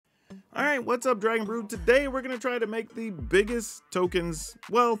Alright, what's up, Dragon Brood? Today we're going to try to make the biggest tokens,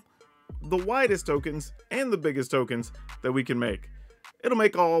 well, the widest tokens and the biggest tokens that we can make. It'll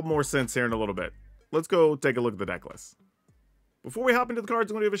make all more sense here in a little bit. Let's go take a look at the deck list. Before we hop into the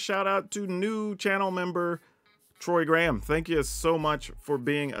cards, I'm going to give a shout out to new channel member Troy Graham. Thank you so much for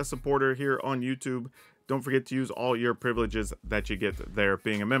being a supporter here on YouTube. Don't forget to use all your privileges that you get there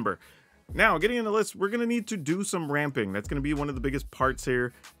being a member. Now, getting in the list, we're going to need to do some ramping. That's going to be one of the biggest parts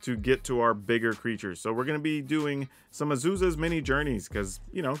here to get to our bigger creatures. So we're going to be doing some Azusa's mini journeys because,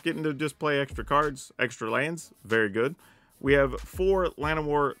 you know, getting to just play extra cards, extra lands, very good. We have 4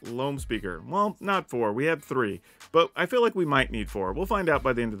 Llanowar Loam Speaker. Well, not 4, we have 3, but I feel like we might need 4. We'll find out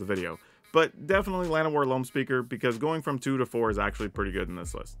by the end of the video. But definitely Llanowar Loam Speaker because going from 2 to 4 is actually pretty good in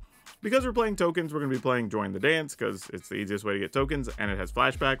this list. Because we're playing tokens, we're going to be playing Join the Dance because it's the easiest way to get tokens and it has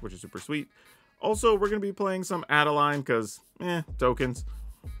flashback, which is super sweet. Also, we're going to be playing some Adeline because, tokens.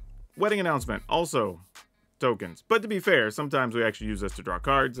 Wedding Announcement, also tokens. But to be fair, sometimes we actually use this to draw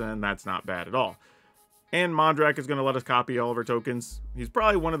cards and that's not bad at all. And Mondrak is going to let us copy all of our tokens. He's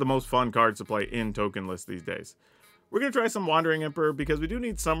probably one of the most fun cards to play in token lists these days. We're going to try some Wandering Emperor because we do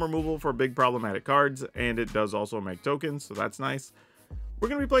need some removal for big problematic cards, and it does also make tokens, so that's nice. We're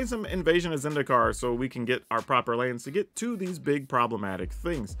going to be playing some Invasion of Zendikar so we can get our proper lands to get to these big problematic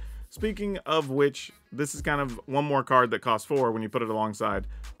things. Speaking of which, this is kind of one more card that costs 4 when you put it alongside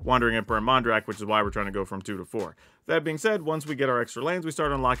Wandering Emperor and Mondrak, which is why we're trying to go from 2 to 4. That being said, once we get our extra lands, we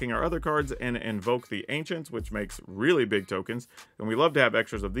start unlocking our other cards and invoke the Ancients, which makes really big tokens, and we love to have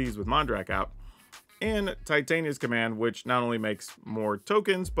extras of these with Mondrak out. And Titania's Command, which not only makes more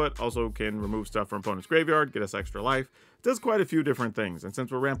tokens, but also can remove stuff from opponent's graveyard, get us extra life. Does quite a few different things, and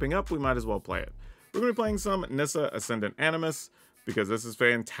since we're ramping up, we might as well play it. We're going to be playing some Nissa Ascendant Animus, because this is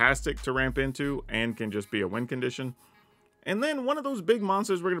fantastic to ramp into, and can just be a win condition. And then one of those big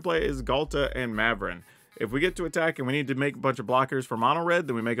monsters we're going to play is Ghalta and Mavren. If we get to attack and we need to make a bunch of blockers for mono red,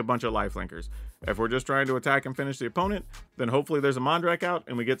 then we make a bunch of lifelinkers. If we're just trying to attack and finish the opponent, then hopefully there's a Mondrak out,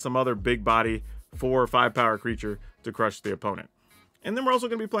 and we get some other big body 4 or 5 power creature to crush the opponent. And then we're also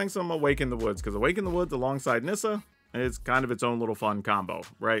going to be playing some Awaken the Woods, because Awaken the Woods alongside Nissa is kind of its own little fun combo,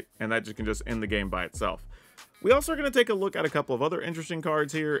 right? And that just can just end the game by itself. We also are going to take a look at a couple of other interesting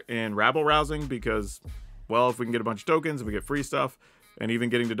cards here in Rabble Rousing, because, well, if we can get a bunch of tokens and we get free stuff, and even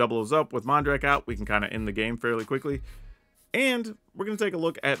getting to double those up with Mondrak out, we can kind of end the game fairly quickly. And we're going to take a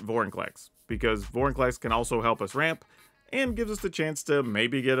look at Vorinclex, because Vorinclex can also help us ramp, and gives us the chance to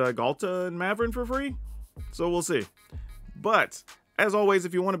maybe get a Ghalta and Mavren for free. So we'll see. But, as always,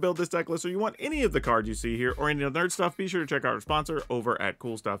 if you want to build this deck list, or you want any of the cards you see here, or any of the nerd stuff, be sure to check out our sponsor over at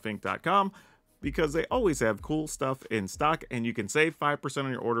CoolStuffInc.com, because they always have cool stuff in stock, and you can save 5%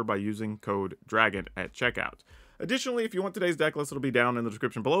 on your order by using code DRAGON at checkout. Additionally, if you want today's deck list, it'll be down in the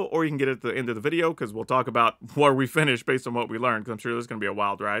description below, or you can get it at the end of the video, because we'll talk about where we finish based on what we learned, because I'm sure this is going to be a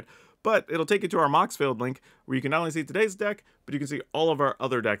wild ride. But it'll take you to our Moxfield link, where you can not only see today's deck, but you can see all of our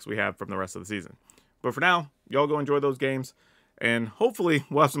other decks we have from the rest of the season. But for now, y'all go enjoy those games, and hopefully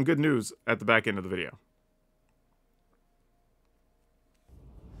we'll have some good news at the back end of the video.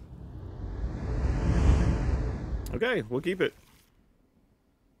 Okay, we'll keep it.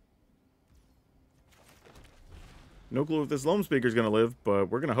 No clue if this Loam Speaker is going to live, but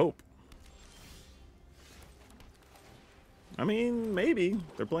we're going to hope. I mean, maybe.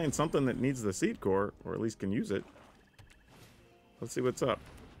 They're playing something that needs the Seed Core, or at least can use it. Let's see what's up.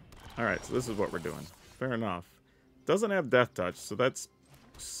 Alright, so this is what we're doing. Fair enough. Doesn't have Death Touch, so that's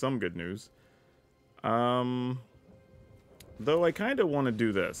some good news. Though I kind of want to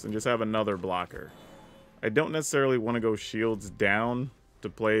do this and just have another blocker. I don't necessarily want to go shields down to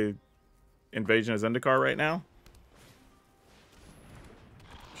play Invasion of Zendikar right now.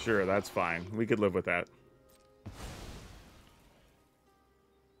 Sure, that's fine. We could live with that.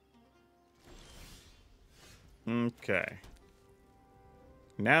 Okay.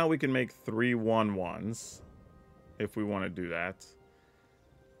 Now we can make 3 1/1s if we want to do that.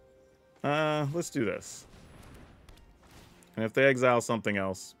 Let's do this. And if they exile something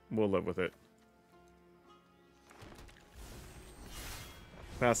else, we'll live with it.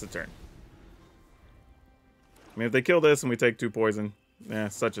 Pass the turn. I mean, if they kill this and we take 2 poison,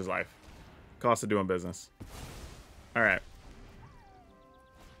 such is life. Cost of doing business. Alright.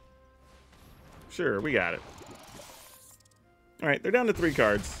 Sure, we got it. Alright, they're down to 3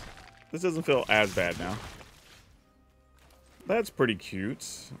 cards. This doesn't feel as bad now. That's pretty cute.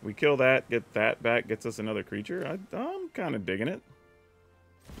 We kill that, get that back, gets us another creature. I'm kind of digging it.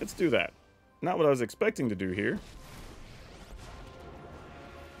 Let's do that. Not what I was expecting to do here.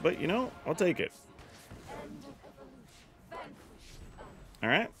 But, you know, I'll take it.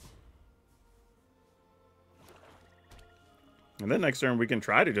 Alright. And then next turn we can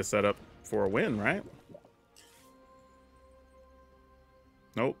try to just set up for a win, right?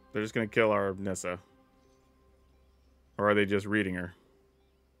 Nope, they're just going to kill our Nissa. Or are they just reading her?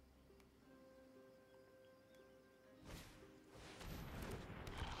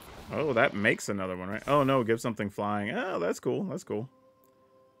 Oh, that makes another one, right? Oh, no, give something flying. Oh, that's cool. That's cool.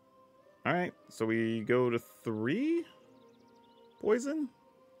 All right, so we go to 3 poison.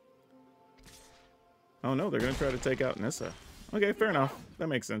 Oh, no, they're going to try to take out Nissa. Okay, fair enough. That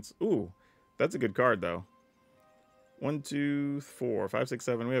makes sense. Ooh, that's a good card, though. 1, 2, 4, 5, 6,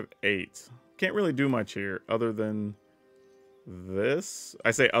 7. We have 8. Can't really do much here other than this.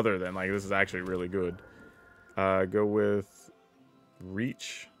 I say other than, like, this is actually really good. Go with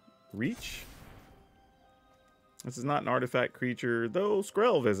Reach. Reach? This is not an artifact creature, though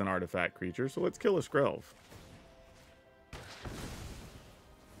Skrelv is an artifact creature, so let's kill a Skrelv.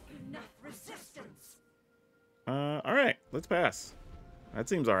 Enough resistance. Alright, let's pass. That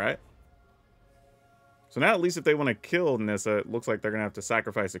seems alright. So now at least if they want to kill Nissa, it looks like they're going to have to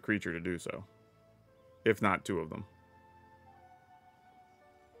sacrifice a creature to do so. If not 2 of them.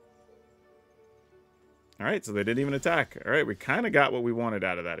 Alright, so they didn't even attack. Alright, we kind of got what we wanted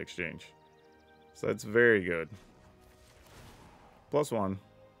out of that exchange. So that's very good. +1.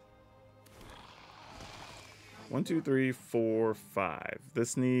 1, 2, 3, 4, 5.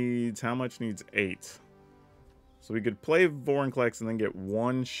 This needs, how much needs 8? So we could play Vorinclex and then get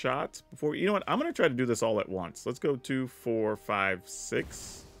 1 shot before. You know what? I'm going to try to do this all at once. Let's go 2, 4, 5,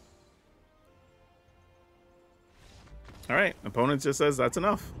 6. Alright, opponent just says that's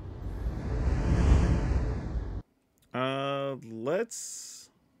enough. Let's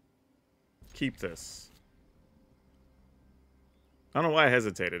keep this. I don't know why I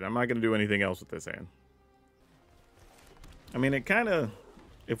hesitated. I'm not going to do anything else with this hand. I mean, it kind of,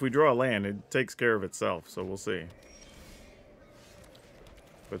 if we draw a land, it takes care of itself, so we'll see.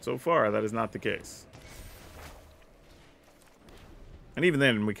 But so far, that is not the case. And even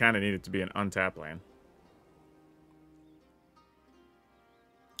then, we kind of need it to be an untapped land.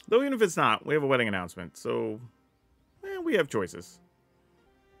 Though even if it's not, we have a wedding announcement, so we have choices.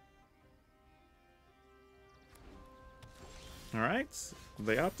 Alright,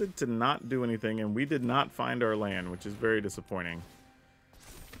 they opted to not do anything, and we did not find our land, which is very disappointing.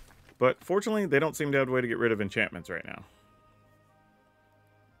 But fortunately, they don't seem to have a way to get rid of enchantments right now.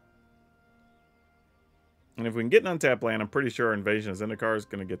 And if we can get an untapped land, I'm pretty sure our Invasion of Zendikar is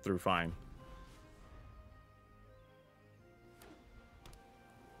going to get through fine.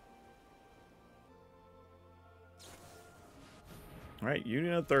 Alright,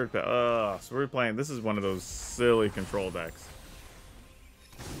 Union of Third Path. So we're playing, this is one of those silly control decks.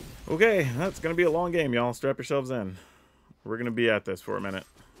 Okay, that's going to be a long game, y'all. Strap yourselves in. We're going to be at this for a minute.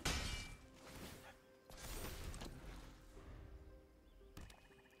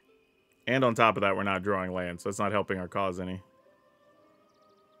 And on top of that, we're not drawing land, so it's not helping our cause any.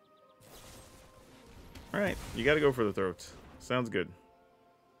 Alright, you got to go for the throat. Sounds good.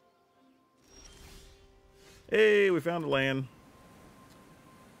 Hey, we found a land.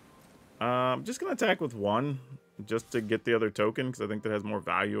 I'm just going to attack with 1, just to get the other token, because I think that has more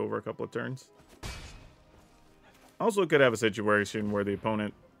value over a couple of turns. Also could have a situation where the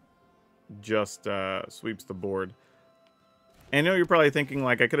opponent just sweeps the board. And I know you're probably thinking,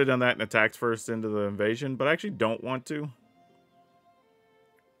 like, I could have done that and attacked first into the invasion, but I actually don't want to.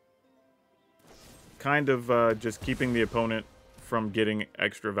 Kind of just keeping the opponent from getting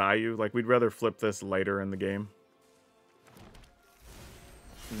extra value. Like, we'd rather flip this later in the game,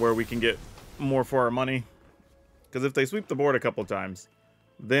 where we can get more for our money. Because if they sweep the board a couple times,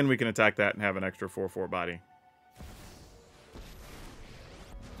 then we can attack that and have an extra 4/4 body.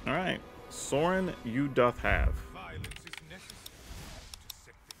 Alright. Sorin, you doth have. Violence is necessary to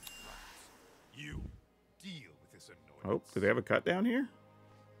set things right. You deal with this annoyance. Oh, do they have a cut down here?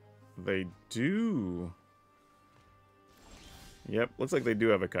 They do. Yep, looks like they do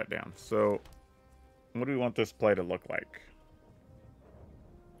have a cut down. So, what do we want this play to look like?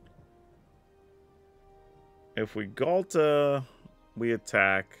 If we Galta, we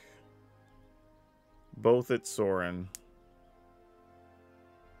attack both at Sorin.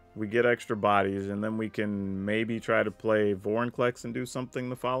 We get extra bodies, and then we can maybe try to play Vorinclex and do something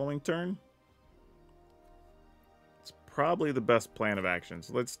the following turn. It's probably the best plan of action.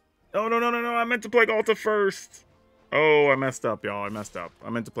 So let's... Oh, no, I meant to play Galta first. Oh, I messed up, y'all. I messed up. I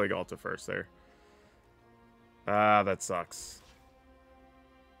meant to play Galta first there. Ah, that sucks.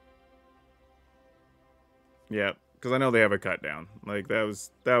 Yeah, because I know they have a cut down. Like, that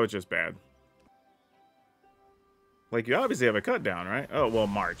was just bad. Like, you obviously have a cut down, right? Oh, well,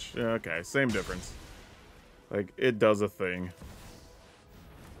 March. Okay, same difference. Like, it does a thing.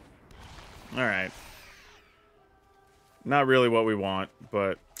 Alright. Not really what we want,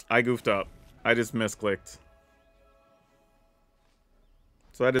 but I goofed up. I just misclicked.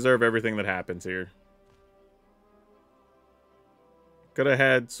 So I deserve everything that happens here. Could have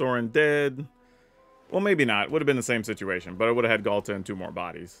had Soren dead. Well, maybe not. Would have been the same situation, but I would have had Galta and 2 more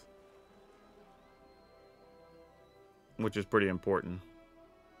bodies. Which is pretty important.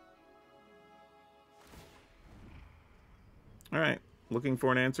 Alright. Looking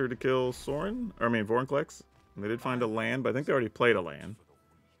for an answer to kill Soren. Or, I mean, Vorinclex. They did find a land, but I think they already played a land.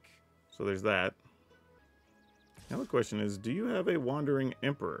 So there's that. Now the question is, do you have a Wandering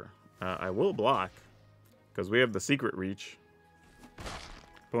Emperor? I will block. Because we have the Secret Reach.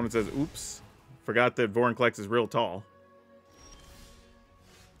 Opponent says, oops. Forgot that Vorinclex is real tall.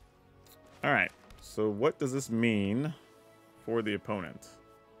 Alright. So what does this mean for the opponent?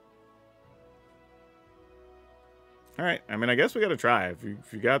 Alright, I mean, I guess we gotta try. If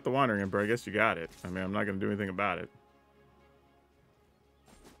you got the Wandering Emperor, I guess you got it. I mean, I'm not gonna do anything about it.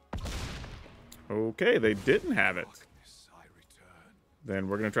 Okay, they didn't have it. Then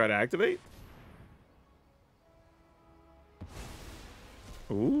we're gonna try to activate.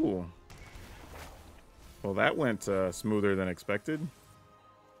 Ooh. Well, that went smoother than expected.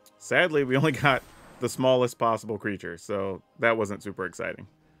 Sadly, we only got the smallest possible creature, so that wasn't super exciting.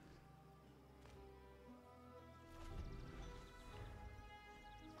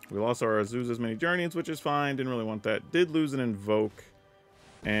 We lost our Azusa's Many Journeys, which is fine. Didn't really want that. Did lose an Invoke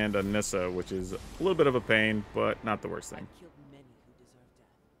and a Nissa, which is a little bit of a pain, but not the worst thing. I killed many who deserve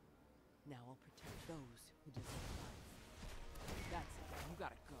death. Now I'll protect those who deserve life. That's it. You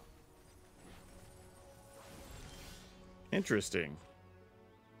gotta go. Interesting.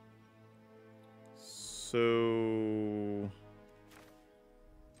 So,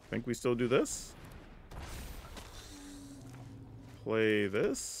 I think we still do this. Play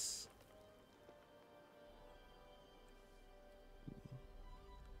this.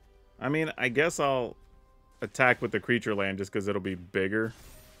 I mean, I guess I'll attack with the creature land just because it'll be bigger.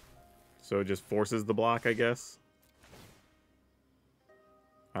 So it just forces the block, I guess.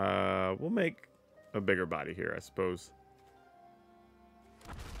 We'll make a bigger body here, I suppose.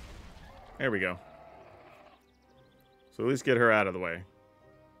 There we go. So at least get her out of the way.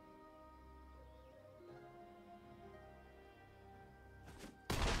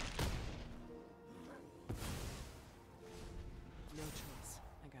 No choice.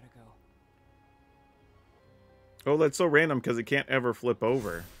 I gotta go. Oh, that's so random because it can't ever flip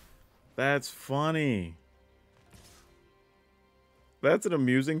over. That's funny. That's an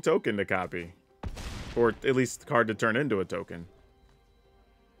amusing token to copy. Or at least card to turn into a token.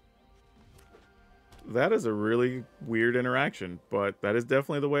 That is a really weird interaction, but that is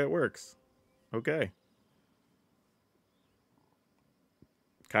definitely the way it works. Okay.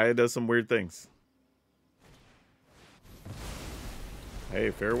 Kaya does some weird things.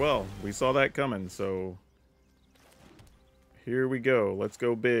 Hey, farewell. We saw that coming, so here we go. Let's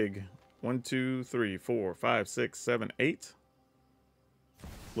go big. 1, 2, 3, 4, 5, 6, 7, 8.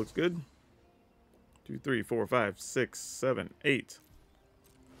 Looks good. 2, 3, 4, 5, 6, 7, 8.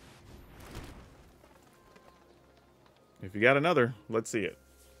 If you got another, let's see it.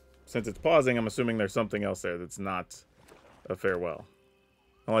 Since it's pausing, I'm assuming there's something else there that's not a farewell.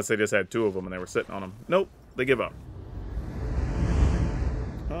 Unless they just had 2 of them and they were sitting on them. Nope, they give up.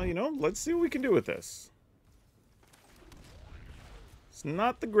 Well, you know, let's see what we can do with this. It's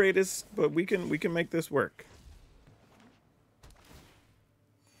not the greatest, but we can make this work.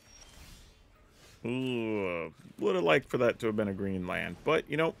 Ooh, would have liked for that to have been a green land, but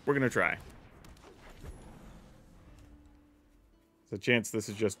you know, we're gonna try. There's a chance this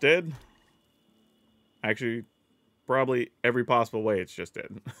is just dead. Actually, probably every possible way it's just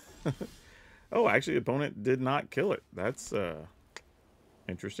dead. Oh, actually, the opponent did not kill it. That's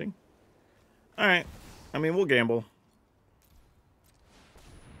interesting. Alright. I mean, we'll gamble.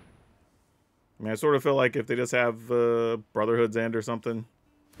 I mean, I sort of feel like if they just have Brotherhood's End or something,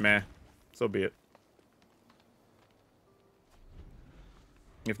 meh, so be it.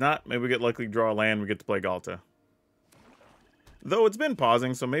 If not, maybe we get lucky to draw a land, we get to play Galta. Though it's been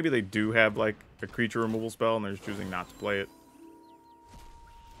pausing, so maybe they do have, like, a creature removal spell, and they're just choosing not to play it.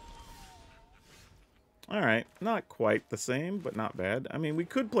 Alright, not quite the same, but not bad. I mean, we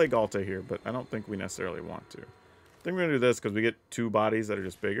could play Galta here, but I don't think we necessarily want to. I think we're going to do this because we get 2 bodies that are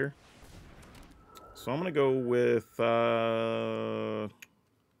just bigger. So I'm going to go with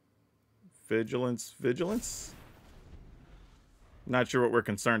Vigilance. Not sure what we're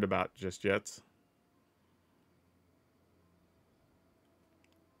concerned about just yet.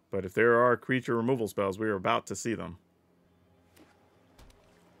 But if there are creature removal spells, we are about to see them.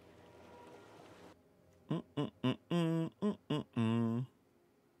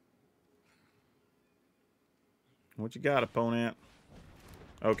 What you got, opponent?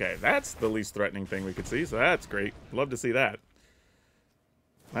 Okay, that's the least threatening thing we could see, so that's great. Love to see that.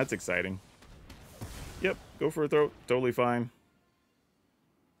 That's exciting. Yep, go for a throat. Totally fine.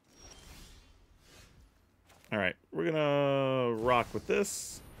 Alright, we're gonna rock with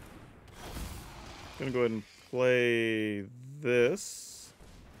this. Gonna go ahead and play this.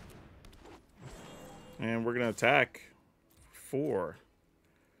 And we're gonna attack 4.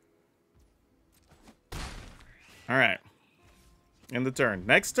 Alright. End the turn.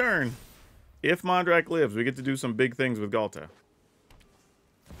 Next turn, if Mondrak lives, we get to do some big things with Galta.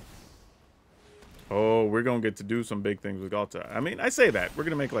 Oh, we're gonna get to do some big things with Galta. I mean, I say that. We're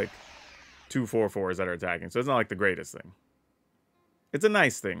gonna make like 2 4/4s that are attacking, so it's not like the greatest thing. It's a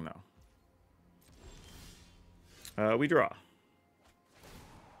nice thing, though. We draw.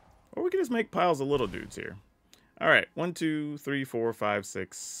 Or we can just make piles of little dudes here. Alright, 1, 2, 3, 4, 5,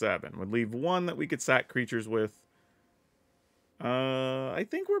 6, 7. Would leave 1 that we could sack creatures with. I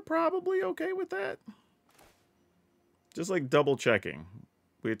think we're probably okay with that. Just like double checking.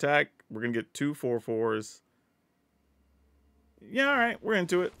 We attack, we're going to get 2 4/4s. Yeah, alright, we're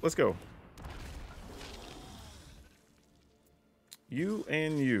into it. Let's go. You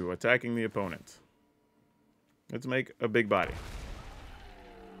and you attacking the opponent. Let's make a big body.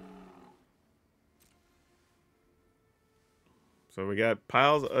 So we got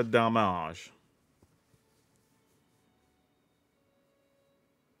piles of damage.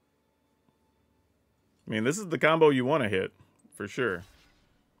 I mean, this is the combo you want to hit, for sure.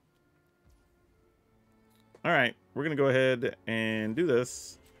 Alright, we're going to go ahead and do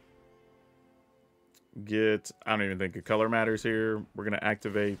this. I don't even think a color matters here. We're going to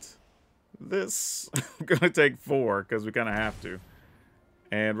activate this. I'm going to take 4, because we kind of have to.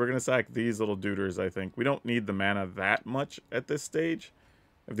 And we're going to sack these little duders, I think. We don't need the mana that much at this stage.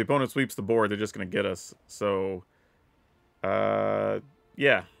 If the opponent sweeps the board, they're just going to get us. So,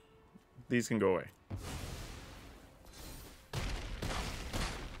 yeah. These can go away.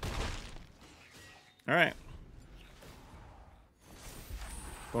 Alright.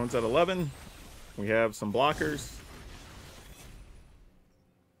 Opponent's at 11. We have some blockers.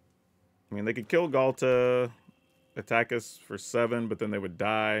 I mean, they could kill Galta, attack us for 7, but then they would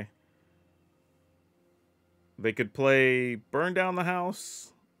die. They could play burn down the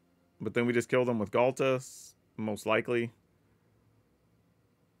house, but then we just kill them with Galta, most likely.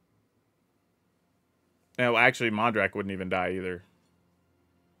 No, actually, Mondrak wouldn't even die either.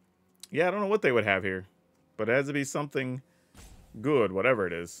 Yeah, I don't know what they would have here, but it has to be something good, whatever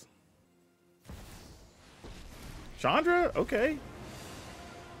it is. Chandra? Okay.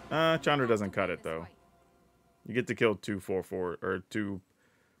 Chandra doesn't cut it, though. You get to kill 2 4/4 or 2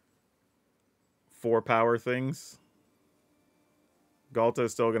 4-power things. Galta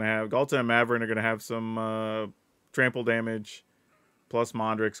is still going to have... Galta and Maverin are going to have some trample damage. Plus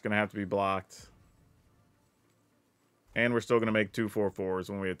Mondrak's going to have to be blocked. And we're still going to make 2 4/4s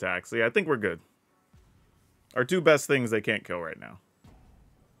when we attack. So yeah, I think we're good. Our 2 best things they can't kill right now.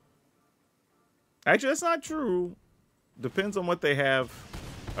 Actually, that's not true. Depends on what they have.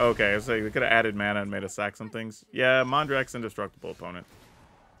 Okay, so we could have added mana and made us sack some things. Yeah, Mondrak's indestructible opponent.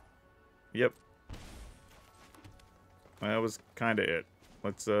 Yep. That was kind of it.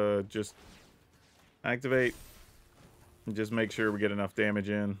 Let's just activate. And just make sure we get enough damage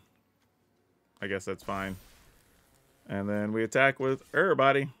in. I guess that's fine. And then we attack with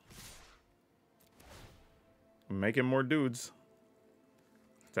everybody. Making more dudes.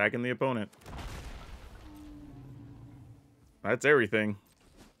 Attacking the opponent. That's everything.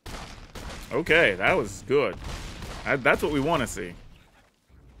 Okay, that was good. That's what we want to see.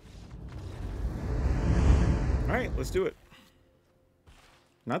 Alright, let's do it.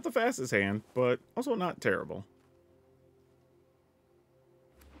 Not the fastest hand, but also not terrible.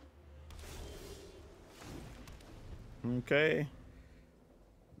 Okay.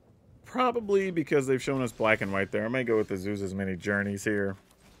 Probably because they've shown us black and white there. I may go with the Zeus's Many Journeys here.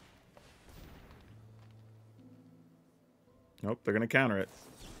 Nope, they're going to counter it.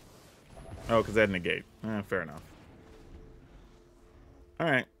 Oh, because they had negate. Fair enough.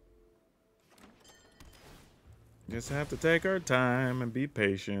 Alright. Just have to take our time and be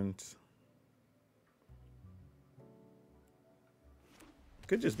patient.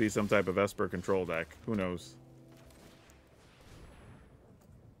 Could just be some type of Esper control deck. Who knows?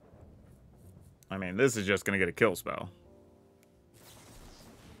 I mean, this is just going to get a kill spell.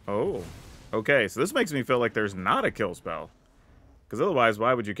 Oh. Okay, so this makes me feel like there's not a kill spell. Because otherwise,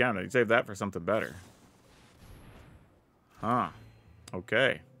 why would you count it? You'd save that for something better. Huh.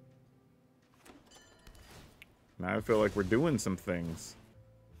 Okay. Now I feel like we're doing some things.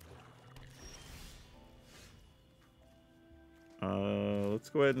 Let's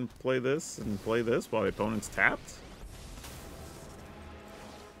go ahead and play this while the opponent's tapped.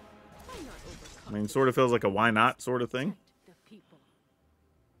 I mean, sort of feels like a why not sort of thing.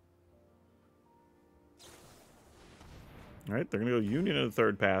 All right, they're going to go Union of the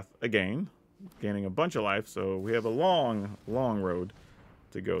Third Path again, gaining a bunch of life, so we have a long, long road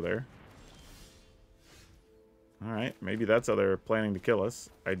to go there. All right, maybe that's how they're planning to kill us.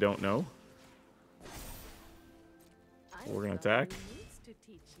 I don't know. We're going to attack,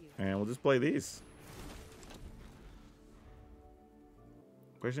 and we'll just play these.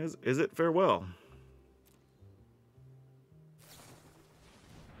 Question is it farewell?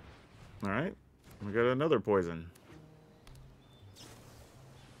 All right, we got another poison.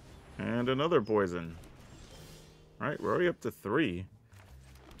 And another poison. All right, we're already up to 3.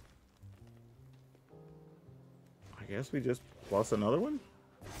 I guess we just plus another one?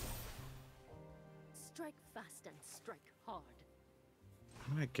 Strike fast and strike hard.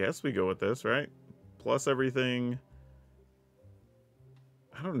 I guess we go with this, right? Plus everything.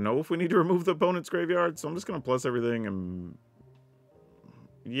 I don't know if we need to remove the opponent's graveyard, so I'm just going to plus everything and...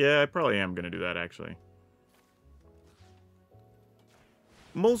 Yeah, I probably am going to do that, actually.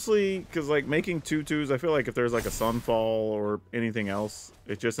 Mostly because, like, making 2/2s, I feel like if there's, like, a Sunfall or anything else,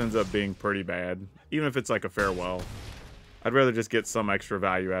 it just ends up being pretty bad. Even if it's, like, a farewell. I'd rather just get some extra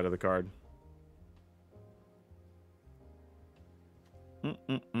value out of the card.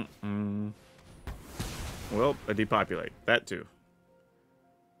 Well, I depopulate. That, too.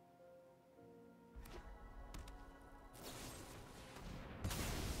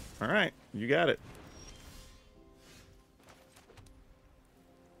 Alright, you got it.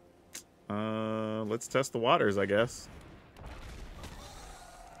 Let's test the waters, I guess.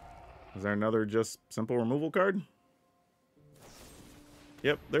 Is there another just simple removal card?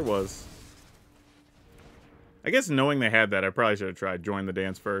 Yep, there was. I guess knowing they had that, I probably should have tried Join the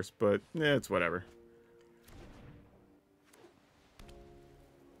Dance first, but yeah, it's whatever.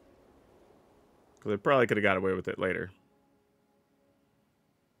 Because I probably could have got away with it later.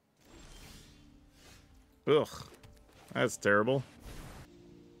 Ugh, that's terrible.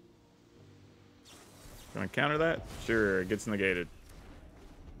 Can I counter that? Sure, it gets negated.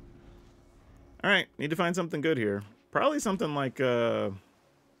 Alright, need to find something good here. Probably something like, not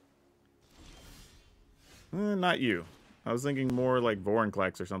you. I was thinking more like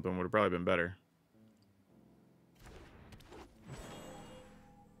Vorinclex or something would have probably been better.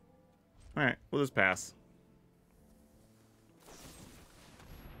 Alright, we'll just pass.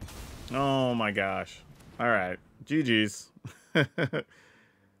 Oh my gosh. Alright, GG's.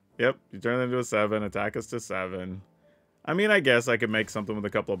 Yep, you turn it into a 7, attack us to 7. I mean, I guess I could make something with a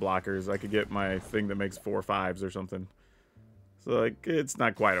couple of blockers. I could get my thing that makes 4 5s or something. So, like, it's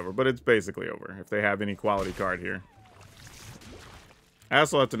not quite over, but it's basically over if they have any quality card here. I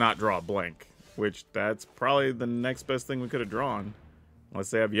also have to not draw a blank, which that's probably the next best thing we could have drawn.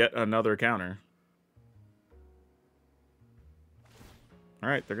 Unless they have yet another counter.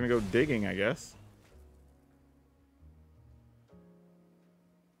 Alright, they're going to go digging, I guess.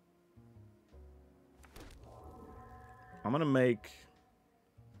 I'm going to make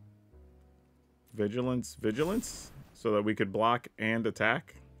Vigilance, so that we could block and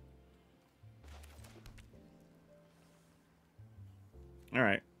attack.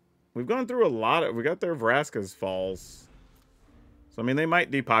 Alright. We've gone through a lot of... We got their Vraska's Falls. So, I mean, they might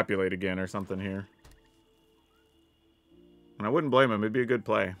depopulate again or something here. And I wouldn't blame them. It'd be a good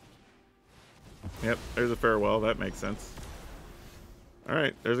play. Yep, there's a farewell. That makes sense.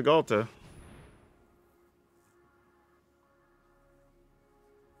 Alright, there's a Galta.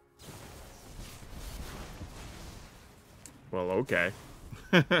 Well, okay.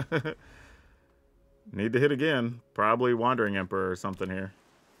 Need to hit again. Probably Wandering Emperor or something here.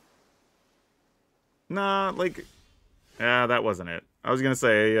 Nah, like... Yeah, that wasn't it. I was going to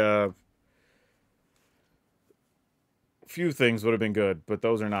say, a few things would have been good, but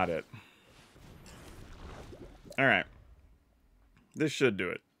those are not it. Alright. This should do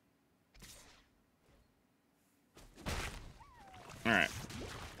it. Alright.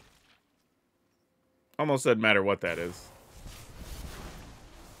 Almost said matter what that is.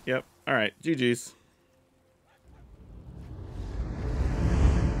 Yep. Alright. GG's.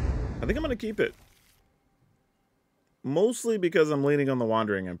 I think I'm going to keep it. Mostly because I'm leaning on the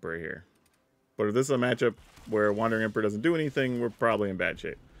Wandering Emperor here. But if this is a matchup where Wandering Emperor doesn't do anything, we're probably in bad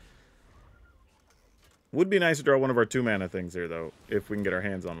shape. Would be nice to draw one of our 2-mana things here, though, if we can get our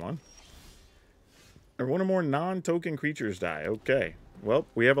hands on one. Or one or more non-token creatures die. Okay. Well,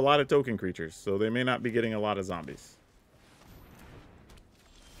 we have a lot of token creatures, so they may not be getting a lot of zombies.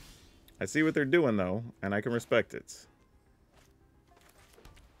 I see what they're doing, though, and I can respect it.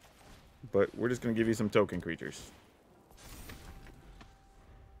 but we're just going to give you some token creatures.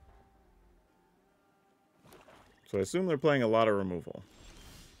 So I assume they're playing a lot of removal.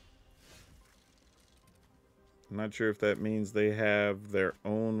 I'm not sure if that means they have their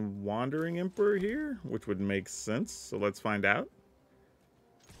own Wandering Emperor here, which would make sense. So let's find out.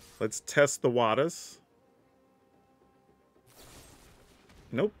 Let's test the Wadas.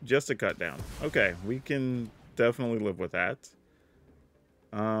 Nope, just a cut down. Okay, we can definitely live with that.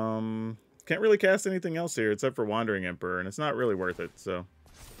 Can't really cast anything else here except for Wandering Emperor, and it's not really worth it, so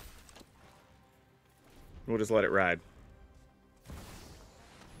we'll just let it ride.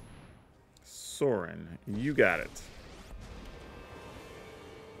 Sorin, you got it.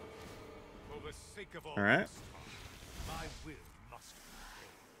 For the sake of all All right. this, my will must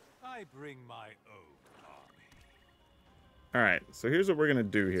be. I bring my own army. All right, so here's what we're gonna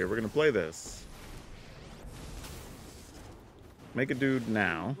do here. We're gonna play this. Make a dude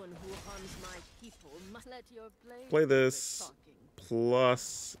now. Anyone who harms my people must let your blade Play do the this talking.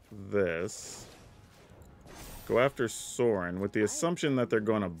 plus this. Go after Sorin with the assumption that they're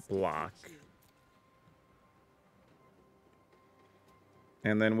gonna block.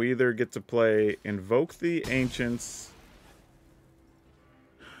 And then we either get to play Invoke the Ancients,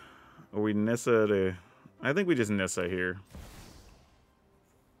 or we Nissa to... I think we just Nissa here.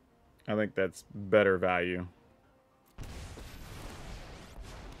 I think that's better value.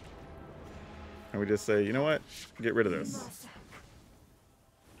 And we just say, you know what? Get rid of this.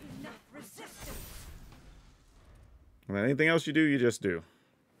 And then anything else you do, you just do.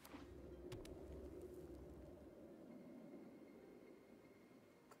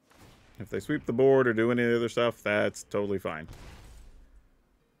 If they sweep the board or do any other stuff, that's totally fine.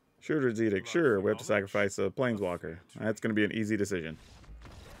 Shooter's Edict. Sure, we have to sacrifice a Planeswalker. That's going to be an easy decision.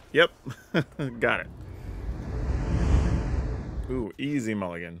 Yep. Got it. Ooh, easy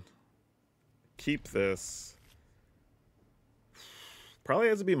mulligan. Keep this. Probably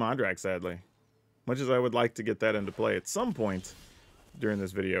has to be Mondrak, sadly. Much as I would like to get that into play at some point during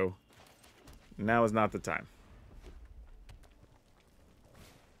this video, now is not the time.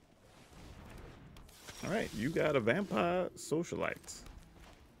 Alright, you got a Vampire Socialite.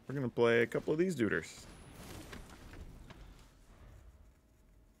 We're going to play a couple of these duders.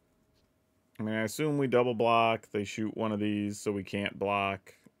 I mean, I assume we double block. They shoot one of these, so we can't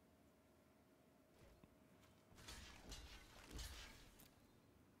block.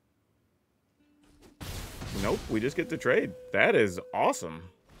 Nope, we just get to trade. That is awesome.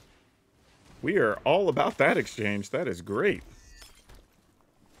 We are all about that exchange. That is great.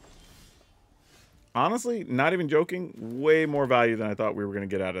 Honestly, not even joking, way more value than I thought we were going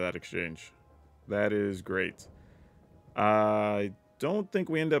to get out of that exchange. That is great. I don't think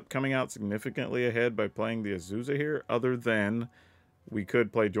we end up coming out significantly ahead by playing the Azusa here, other than we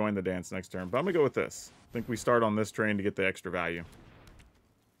could play Join the Dance next turn. But I'm going to go with this. I think we start on this train to get the extra value.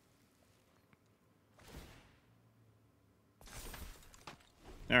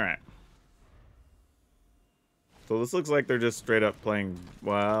 Alright. So this looks like they're just straight up playing,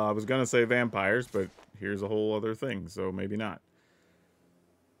 well, I was going to say vampires, but here's a whole other thing, so maybe not.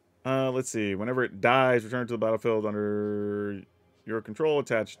 Let's see. Whenever it dies, return to the battlefield under your control,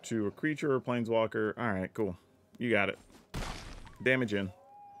 attached to a creature or planeswalker. Alright, cool. You got it. Damage in.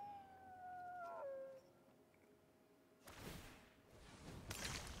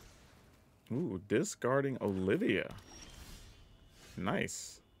 Ooh, discarding Olivia.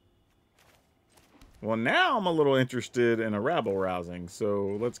 Nice. Well, now I'm a little interested in a rabble rousing,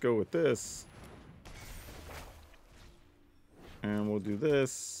 so let's go with this. And we'll do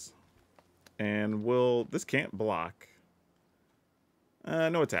this. And we'll... This can't block.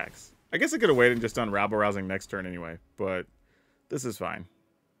 No attacks. I guess I could have waited and just done rabble rousing next turn anyway, but this is fine.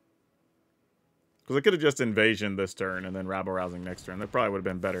 Because I could have just invasion this turn and then rabble rousing next turn. That probably would have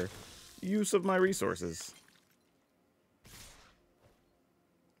been better use of my resources.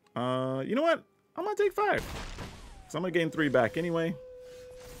 You know what? I'm going to take 5. So I'm going to gain 3 back anyway.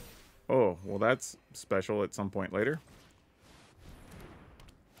 Oh, well that's special at some point later.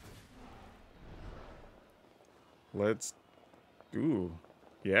 Let's... Ooh.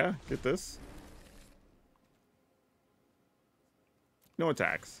 Yeah, get this. No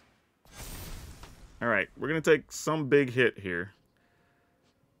attacks. Alright, we're going to take some big hit here.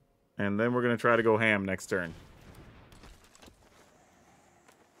 And then we're going to try to go ham next turn.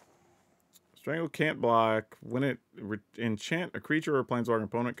 Strangle can't block. When it enchant a creature or planeswalker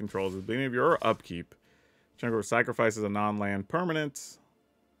opponent controls at the beginning of your upkeep, Strangle sacrifices a non-land permanent.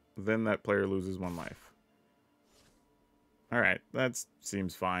 Then that player loses 1 life. Alright, that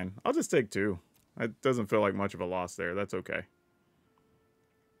seems fine. I'll just take 2. It doesn't feel like much of a loss there. That's okay.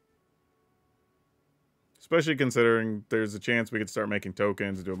 Especially considering there's a chance we could start making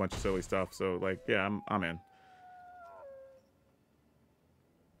tokens and do a bunch of silly stuff. So, like, yeah, I'm in.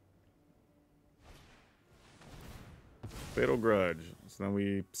 Fatal Grudge. So then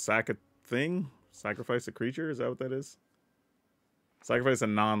we sack a thing? Sacrifice a creature? Is that what that is? Sacrifice a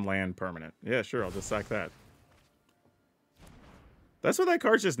non-land permanent. Yeah, sure, I'll just sack that. That's why that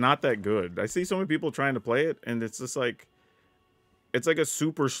card's just not that good. I see so many people trying to play it, and it's just like... It's like a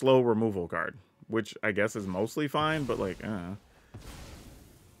super slow removal card, which I guess is mostly fine, but like,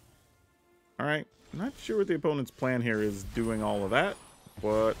 Alright, not sure what the opponent's plan here is doing all of that,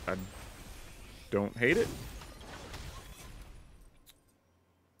 but I don't hate it.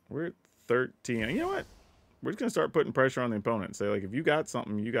 We're at 13. You know what? We're just going to start putting pressure on the opponent. Say, like, if you got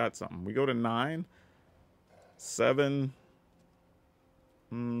something, you got something. We go to 9, 7.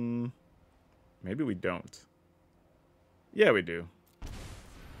 Maybe we don't. Yeah, we do.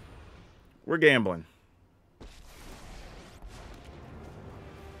 We're gambling.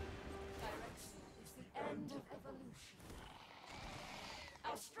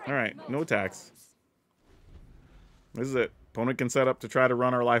 Alright, no attacks. This is it. Opponent can set up to try to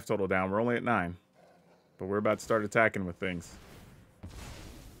run our life total down. We're only at 9. But we're about to start attacking with things.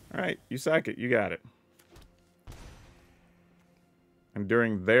 Alright, you sack it. You got it. And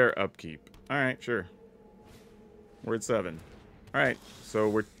during their upkeep. Alright, sure. We're at 7. Alright, so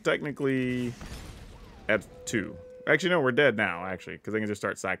we're technically at 2. Actually, no, we're dead now, actually, because they can just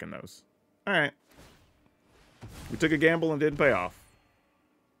start sacking those. Alright. We took a gamble and didn't pay off.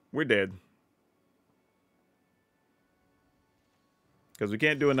 We're dead. Because we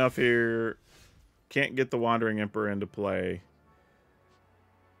can't do enough here. Can't get the Wandering Emperor into play.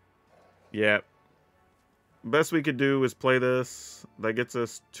 Yep. Best we could do is play this. That gets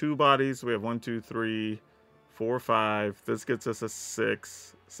us 2 bodies. We have 1, 2, 3, 4, 5. This gets us a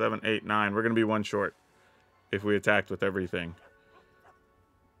 6, 7, 8, 9. We're going to be 1 short if we attacked with everything.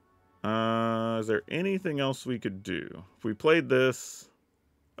 Is there anything else we could do? If we played this...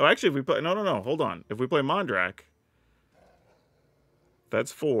 Oh, actually, if we play... No. Hold on. If we play Mondrak,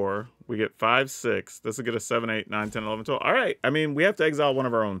 that's 4. We get 5, 6. This will get us 7, 8, 9, 10, 11, 12. All right. I mean, we have to exile one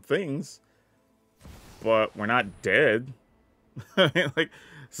of our own things. But we're not dead. I mean, like,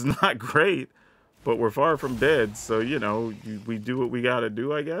 it's not great. But we're far from dead. So, you know, we do what we got to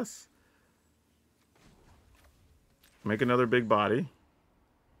do, I guess. Make another big body.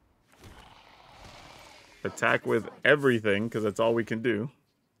 Attack with everything, because that's all we can do.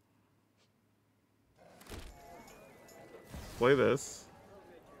 Play this.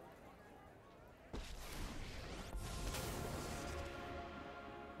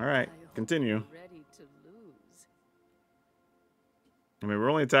 Alright, continue. I mean,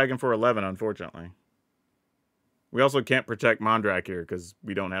 we're only attacking for 11, unfortunately. We also can't protect Mondrak here, because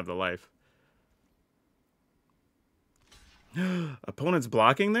we don't have the life. Opponent's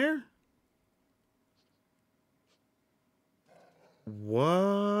blocking there?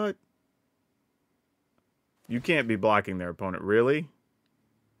 What? You can't be blocking their opponent. Really?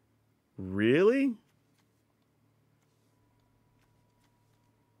 Really?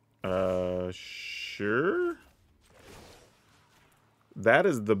 Sure. That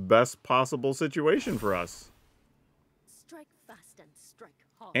is the best possible situation for us. Strike fast and strike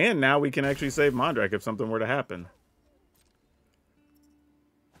hard. And now we can actually save Mondrak if something were to happen.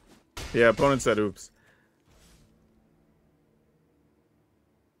 Yeah, opponent said oops.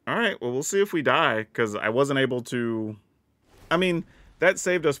 Alright, well, we'll see if we die, because I wasn't able to... I mean, that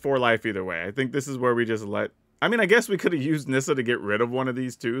saved us 4 life either way. I think this is where we just let... I mean, I guess we could have used Nissa to get rid of one of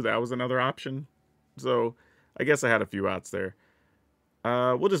these two. That was another option. So, I guess I had a few outs there.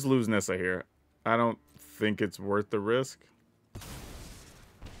 We'll just lose Nissa here. I don't think it's worth the risk.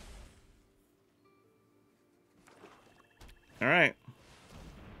 Alright.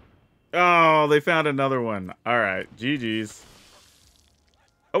 Oh, they found another one. Alright, GG's.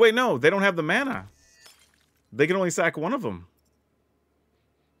 Oh, wait, no. They don't have the mana. They can only sack one of them.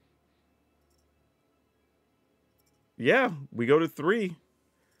 Yeah, we go to 3.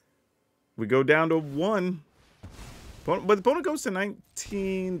 We go down to 1. But the opponent goes to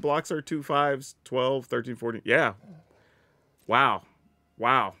 19. Blocks are 2 5s, 12, 13, 14. Yeah. Wow.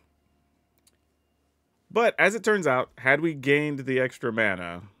 Wow. But as it turns out, had we gained the extra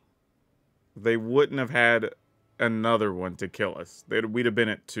mana, they wouldn't have had another one to kill us. We'd have been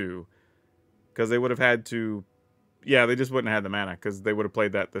at 2. Because they would have had to... Yeah, they just wouldn't have had the mana. Because they would have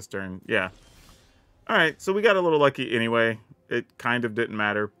played that this turn. Yeah. Alright, so we got a little lucky anyway. It kind of didn't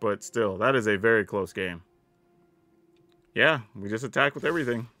matter. But still, that is a very close game. Yeah, we just attack with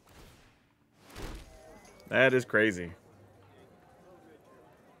everything. That is crazy.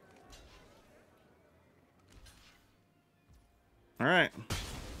 Alright.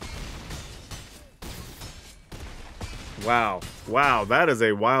 Wow. Wow, that is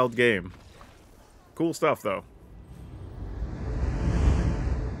a wild game. Cool stuff, though.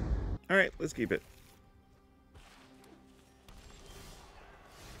 Alright, let's keep it.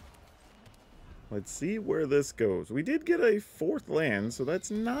 Let's see where this goes. We did get a 4th land, so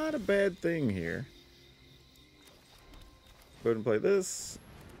that's not a bad thing here. Go ahead and play this.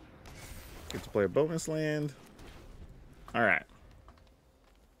 Get to play a bonus land. Alright.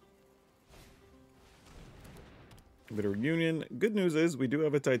 Bit of reunion. Good news is we do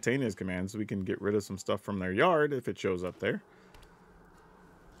have a Titania's command, so we can get rid of some stuff from their yard if it shows up there.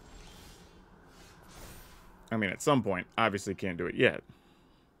 I mean, at some point. Obviously can't do it yet.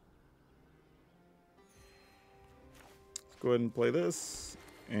 Let's go ahead and play this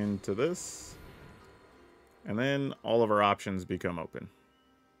into this. And then all of our options become open.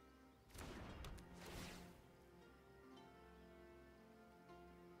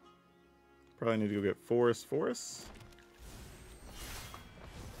 Probably need to go get Forest.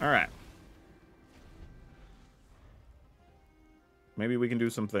 Alright. Maybe we can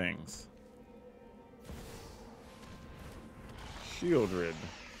do some things. Shieldred.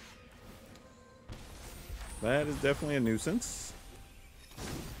 That is definitely a nuisance.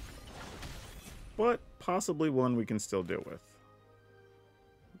 But possibly one we can still deal with.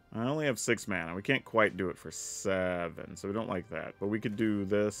 I only have 6 mana. We can't quite do it for 7, so we don't like that. But we could do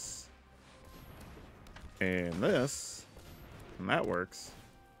this and this, and that works.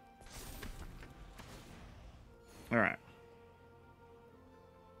 Alright.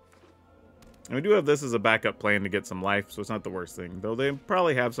 And we do have this as a backup plan to get some life, so it's not the worst thing. Though they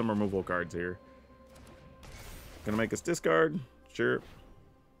probably have some removal cards here. Gonna make us discard? Sure.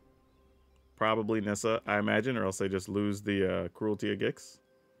 Probably Nissa, I imagine, or else they just lose the Cruelty of Gix.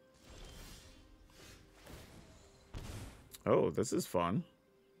 Oh, this is fun.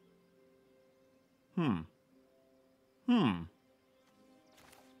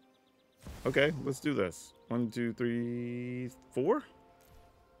 Okay, let's do this. 1, 2, 3, 4?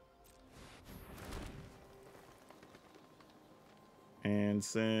 And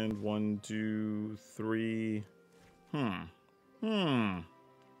send 1, 2, 3. How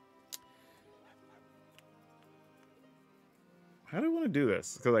do I want to do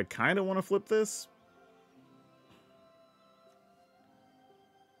this? Because I kind of want to flip this.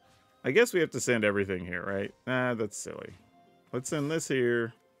 I guess we have to send everything here, right? Nah, that's silly. Let's send this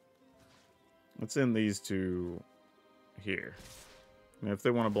here. Let's send these two here. And if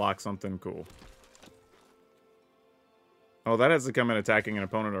they want to block something, cool. Oh, that has to come in attacking an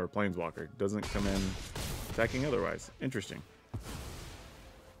opponent or a planeswalker. Doesn't come in attacking otherwise. Interesting.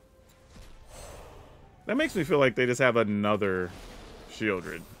 That makes me feel like they just have another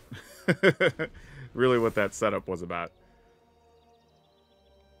Shieldred. Really what that setup was about.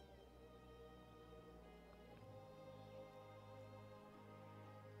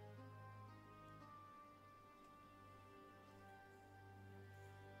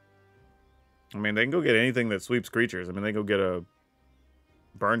 I mean, they can go get anything that sweeps creatures. I mean, they can go get a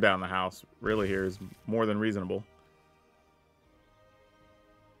burn down the house. Really here is more than reasonable.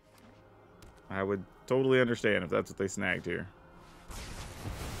 I would totally understand if that's what they snagged here.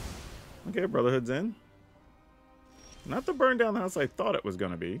 Okay, Brotherhood's in. Not the burn down the house I thought it was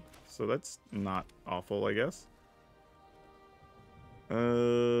going to be. So that's not awful, I guess.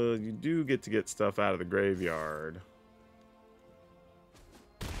 You do get to get stuff out of the graveyard.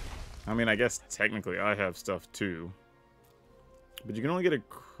 I mean, I guess technically I have stuff too. But you can only get a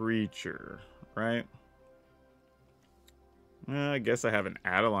creature, right? I guess I have an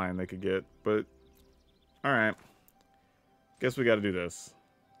Adeline they could get, but... Alright. Guess we gotta do this.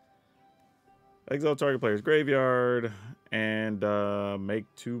 Exile target player's graveyard, and make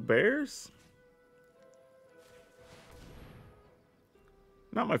 2 bears?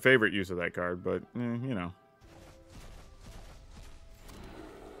 Not my favorite use of that card, but, you know.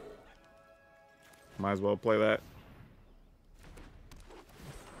 Might as well play that.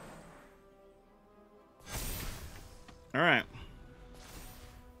 Alright.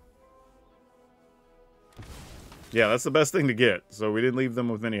 Yeah, that's the best thing to get. So we didn't leave them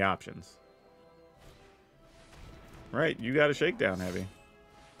with many options. Right, you got a shakedown heavy.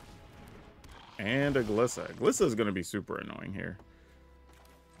 And a Glissa. Glissa is going to be super annoying here.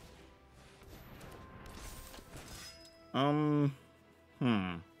 How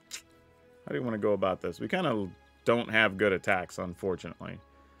do you want to go about this? We kind of don't have good attacks, unfortunately.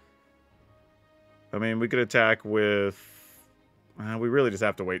 I mean, we could attack with... we really just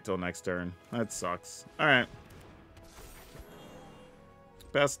have to wait till next turn. That sucks. Alright.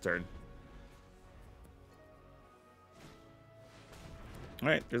 Best turn.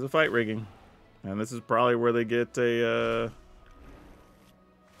 Alright, there's a fight rigging. And this is probably where they get a,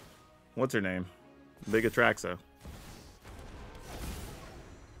 what's her name? Big Atraxa.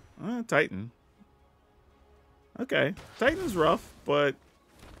 Titan. Okay. Titan's rough, but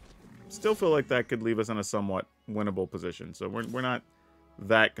still feel like that could leave us in a somewhat winnable position. So we're not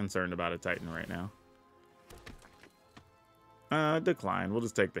that concerned about a Titan right now. Decline. We'll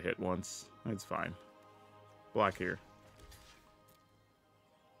just take the hit once. It's fine. Block here.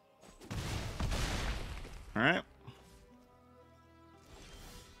 Alright.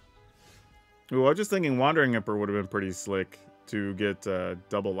 Ooh, I was just thinking Wandering Emperor would have been pretty slick to get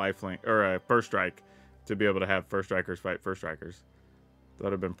double lifelink, or first strike, to be able to have first strikers fight first strikers. That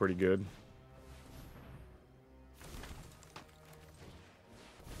would have been pretty good.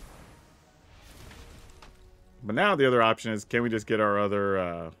 But now the other option is, can we just get our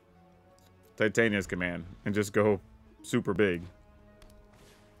other Titania's command and just go super big?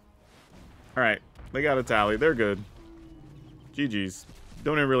 Alright, they got a tally. They're good. GG's.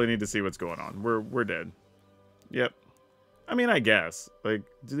 Don't even really need to see what's going on. We're dead. Yep. I mean, I guess. Like,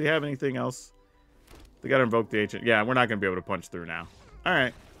 do they have anything else? They gotta invoke the ancient. Yeah, we're not gonna be able to punch through now.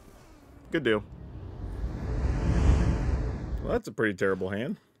 Alright. Good deal. Well, that's a pretty terrible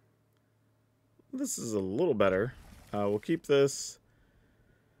hand. This is a little better. We'll keep this.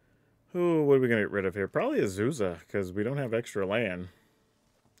 Ooh, what are we gonna get rid of here? Probably Azusa, because we don't have extra land.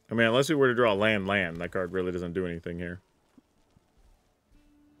 I mean, unless we were to draw land, that card really doesn't do anything here.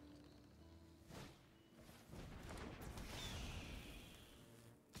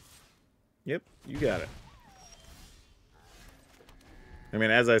 Yep, you got it. I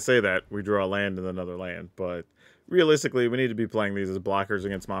mean, as I say that, we draw a land and another land, but realistically, we need to be playing these as blockers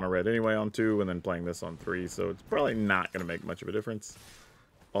against mono red anyway on 2, and then playing this on 3, so it's probably not going to make much of a difference,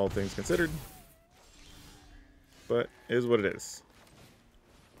 all things considered. But it is what it is.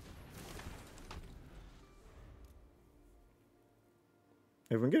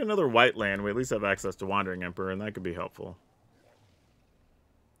 If we can get another white land, we at least have access to Wandering Emperor, and that could be helpful.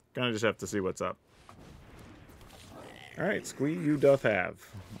 Kind of just have to see what's up. Alright, Squee, you doth have.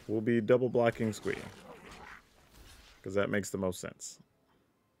 We'll be double blocking Squee, because that makes the most sense.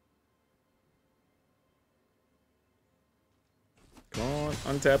 Come on,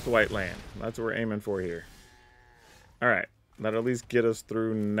 untapped white land. That's what we're aiming for here. Alright, that'll at least get us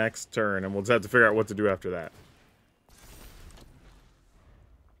through next turn, and we'll just have to figure out what to do after that.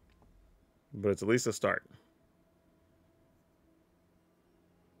 But it's at least a start.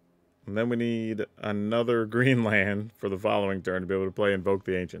 And then we need another green land for the following turn to be able to play Invoke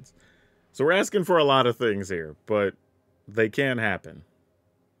the Ancients. So we're asking for a lot of things here, but they can happen.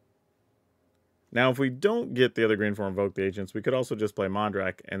 Now, if we don't get the other green for Invoke the Ancients, we could also just play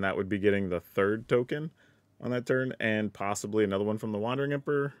Mondrak, and that would be getting the 3rd token on that turn, and possibly another one from the Wandering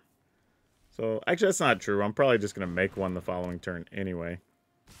Emperor. So, actually, that's not true. I'm probably just going to make one the following turn anyway.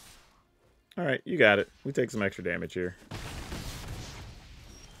 Alright, you got it. We take some extra damage here.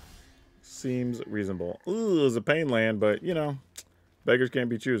 Seems reasonable. Ooh, it's a pain land, but, you know, beggars can't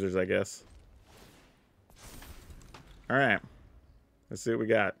be choosers, I guess. Alright. Let's see what we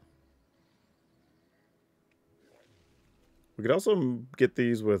got. We could also get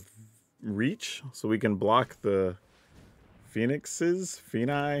these with Reach, so we can block the Phoenixes,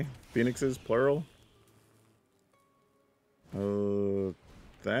 plural.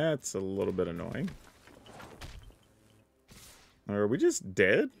 That's a little bit annoying. Are we just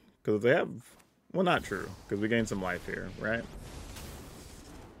dead? Because if they have... Well, not true, because we gained some life here, right?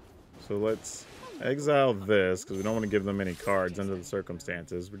 So let's exile this, because we don't want to give them any cards under the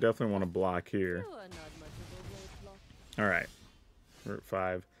circumstances. We definitely want to block here. Alright. We're at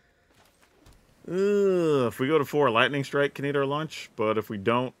 5. If we go to 4, Lightning Strike can eat our lunch, but if we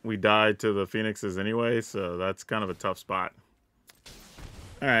don't, we die to the Phoenixes anyway, so that's kind of a tough spot.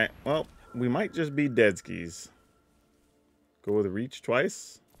 Alright, well, we might just be dead skis. Go with Reach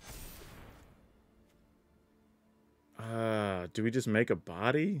twice. Do we just make a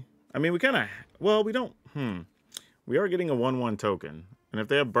body? I mean, we kind of... Well, we don't... We are getting a 1/1 token. And if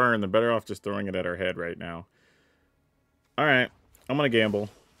they have burn, they're better off just throwing it at our head right now. Alright, I'm going to gamble.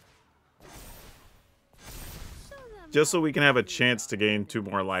 Just so we can have a chance to gain 2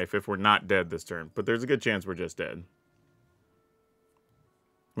 more life if we're not dead this turn. But there's a good chance we're just dead.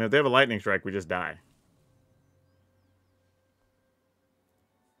 I mean, if they have a Lightning Strike, we just die.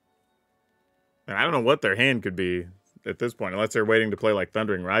 And I don't know what their hand could be at this point, unless they're waiting to play like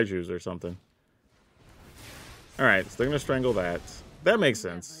Thundering Raijus or something. Alright, so they're going to strangle that. That makes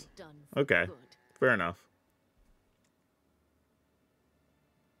sense. Okay, fair enough.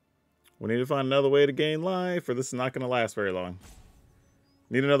 We need to find another way to gain life, or this is not going to last very long.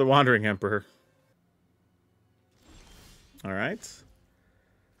 Need another Wandering Emperor. All right.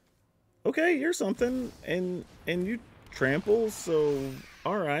 Okay, you're something, and you trample, so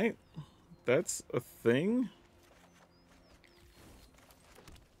all right. That's a thing.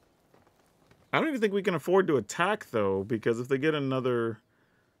 I don't even think we can afford to attack, though, because if they get another,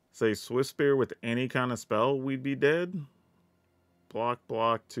 say, Swift Spear with any kind of spell, we'd be dead. Block,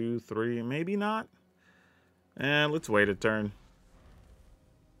 2, 3, maybe not. And let's wait a turn.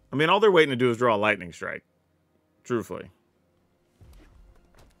 I mean, all they're waiting to do is draw a Lightning Strike. Truthfully.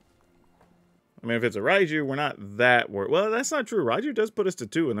 I mean, if it's a Raiju, we're not that worried. Well, that's not true. Raiju does put us to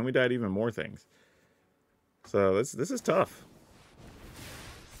 2, and then we died even more things. So this is tough.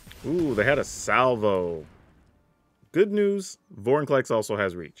 Ooh, they had a salvo. Good news, Vorinclex also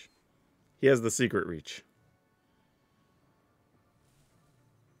has reach. He has the secret reach.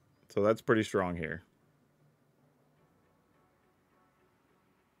 So that's pretty strong here.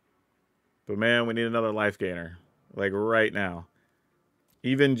 But man, we need another life gainer. Like right now.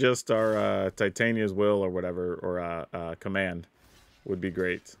 Even just our Titania's Will or whatever, or Command would be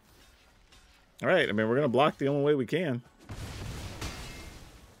great. Alright, I mean, we're going to block the only way we can.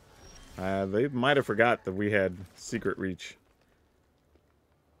 They might have forgot that we had secret reach.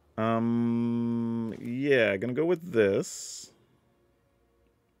 Yeah, gonna go with this.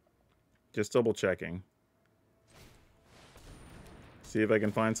 Just double checking. See if I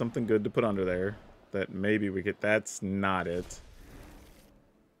can find something good to put under there. That maybe we get. That's not it.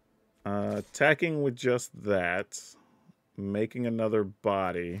 Attacking with just that. Making another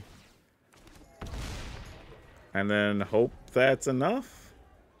body. And then hope that's enough.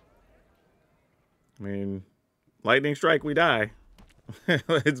 I mean, lightning strike, we die.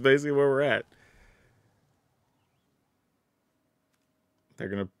 It's basically where we're at. They're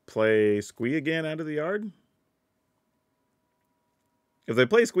going to play Squee again out of the yard. If they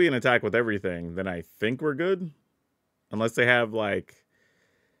play Squee and attack with everything, then I think we're good. Unless they have, like,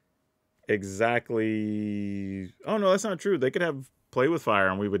 exactly... Oh, no, that's not true. They could have play with fire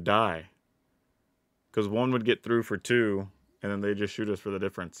and we would die. Because one would get through for 2... and then they just shoot us for the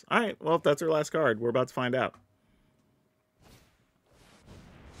difference. All right, well, if that's our last card, we're about to find out.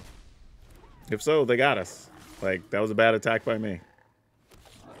 If so, they got us. Like, that was a bad attack by me.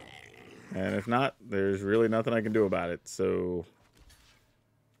 And if not, there's really nothing I can do about it. So,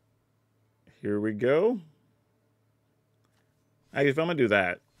 here we go. I guess if I'm going to do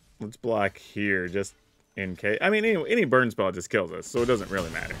that, let's block here just in case. I mean, any burn spell just kills us, so it doesn't really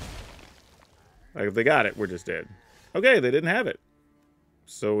matter. Like, if they got it, we're just dead. Okay, they didn't have it.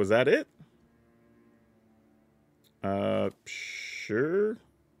 So was that it? Sure.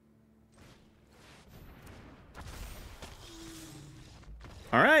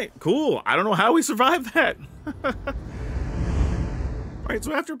 All right, cool. I don't know how we survived that. All right,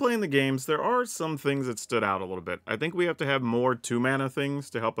 so after playing the games, there are some things that stood out a little bit. I think we have to have more 2-mana things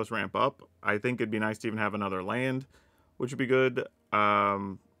to help us ramp up. I think it'd be nice to even have another land, which would be good.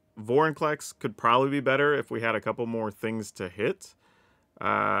 Vorinclex could probably be better if we had a couple more things to hit.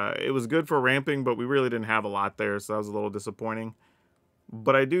 It was good for ramping, but we really didn't have a lot there, so that was a little disappointing.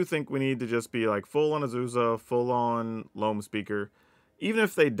 But I do think we need to just be like full on Azusa, full on Loam Speaker. Even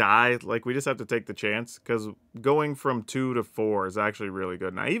if they die, like we just have to take the chance, because going from 2 to 4 is actually really good.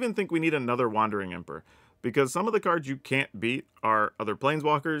 And I even think we need another Wandering Emperor, because some of the cards you can't beat are other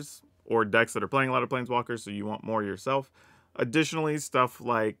Planeswalkers or decks that are playing a lot of Planeswalkers, so you want more yourself. Additionally, stuff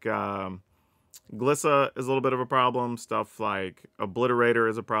like Glissa is a little bit of a problem. Stuff like Obliterator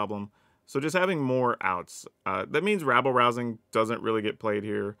is a problem. So just having more outs. That means Rabble Rousing doesn't really get played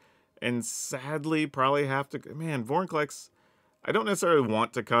here. And sadly, probably have to... Man, Vorinclex, I don't necessarily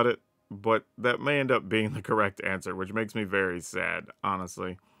want to cut it, but that may end up being the correct answer, which makes me very sad,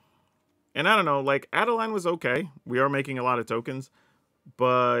 honestly. And I don't know, like, Adeline was okay. We are making a lot of tokens,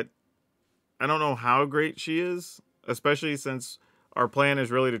 but I don't know how great she is. Especially since our plan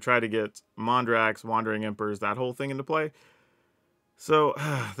is really to try to get Mondrax, Wandering Emperors, that whole thing into play. So,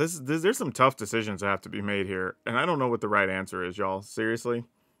 there's some tough decisions that have to be made here. And I don't know what the right answer is, y'all. Seriously.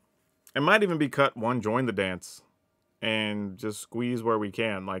 It might even be cut one, join the dance. And just squeeze where we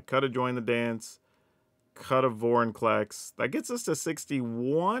can. Like, cut a join the dance. Cut a Vorinclex. That gets us to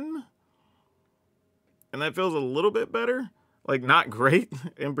 61. And that feels a little bit better. Like, not great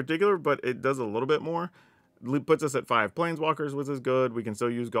in particular, but it does a little bit more. Puts us at 5 Planeswalkers, which is good. We can still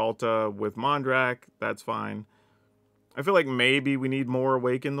use Galta with Mondrak. That's fine. I feel like maybe we need more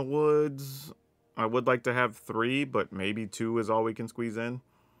Awake in the Woods. I would like to have 3, but maybe 2 is all we can squeeze in.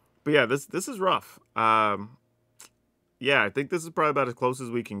 But yeah, this is rough. Yeah, I think this is probably about as close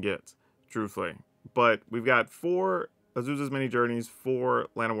as we can get, truthfully. But we've got 4 Azusa's Mini Journeys, 4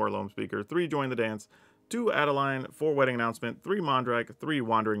 Llanowar Loam Speaker, 3 Join the Dance, 2 Adeline, 4 Wedding Announcement, 3 Mondrak, 3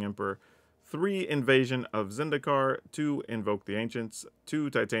 Wandering Emperor, 3 Invasion of Zendikar, 2 Invoke the Ancients, 2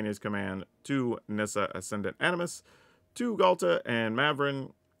 Titania's Command, 2 Nissa Ascendant Animus, 2 Galta and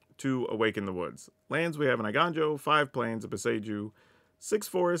Mavrin, 2 Awaken the Woods. Lands, we have an Iganjo, 5 Plains, a Beseju, 6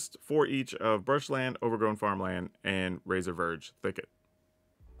 Forest, 4 each of Brushland, Overgrown Farmland, and Razor Verge Thicket.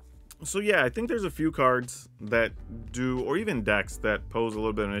 So yeah, I think there's a few cards that do, or even decks that pose a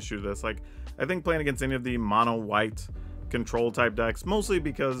little bit of an issue to this. Like, I think playing against any of the mono-white control type decks, mostly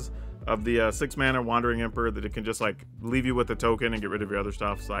because of the 6 mana Wandering Emperor, that it can just like leave you with the token and get rid of your other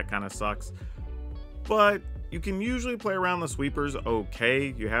stuff, so that kind of sucks. But you can usually play around the sweepers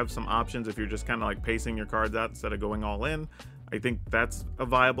okay. You have some options if you're just kind of like pacing your cards out instead of going all in. I think that's a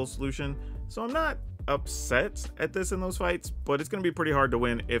viable solution. So I'm not upset at this in those fights, but it's going to be pretty hard to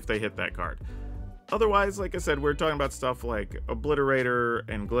win if they hit that card. Otherwise, like I said, we're talking about stuff like Obliterator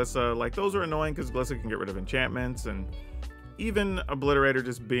and Glissa. Like, those are annoying because Glissa can get rid of enchantments, and even Obliterator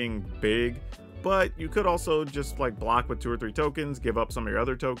just being big. But you could also just like block with 2 or 3 tokens, give up some of your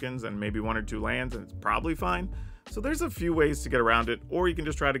other tokens and maybe 1 or 2 lands, and it's probably fine. So there's a few ways to get around it, or you can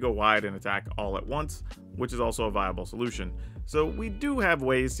just try to go wide and attack all at once, which is also a viable solution. So we do have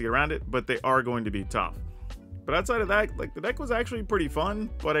ways to get around it, but they are going to be tough. But outside of that, like, the deck was actually pretty fun,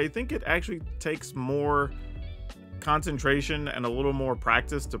 but I think it actually takes more concentration and a little more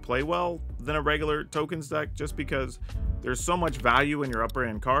practice to play well than a regular tokens deck, just because there's so much value in your upper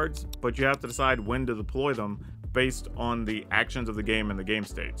end cards, but you have to decide when to deploy them based on the actions of the game and the game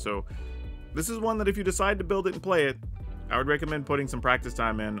state. So this is one that if you decide to build it and play it, I would recommend putting some practice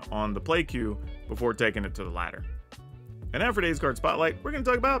time in on the play queue before taking it to the ladder. And now for today's card spotlight, we're going to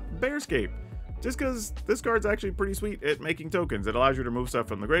talk about Bearscape. Just because this card's actually pretty sweet at making tokens. It allows you to remove stuff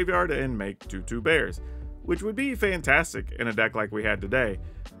from the graveyard and make 2/2 bears, which would be fantastic in a deck like we had today,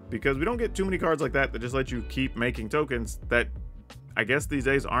 because we don't get too many cards like that that just let you keep making tokens that I guess these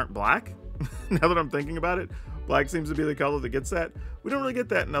days aren't black. Now that I'm thinking about it, black seems to be the color that gets that. We don't really get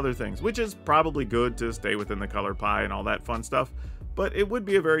that in other things, which is probably good to stay within the color pie and all that fun stuff, but it would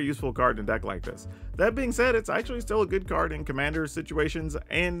be a very useful card in a deck like this. That being said, it's actually still a good card in commander situations,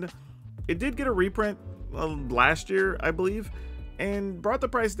 and it did get a reprint last year, I believe, and brought the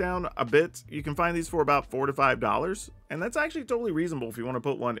price down a bit. You can find these for about $4 to $5, and that's actually totally reasonable if you want to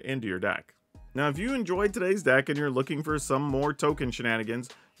put one into your deck. Now, if you enjoyed today's deck and you're looking for some more token shenanigans,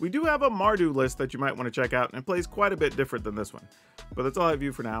 we do have a Mardu list that you might want to check out, and it plays quite a bit different than this one. But that's all I have for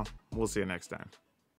you for now. We'll see you next time.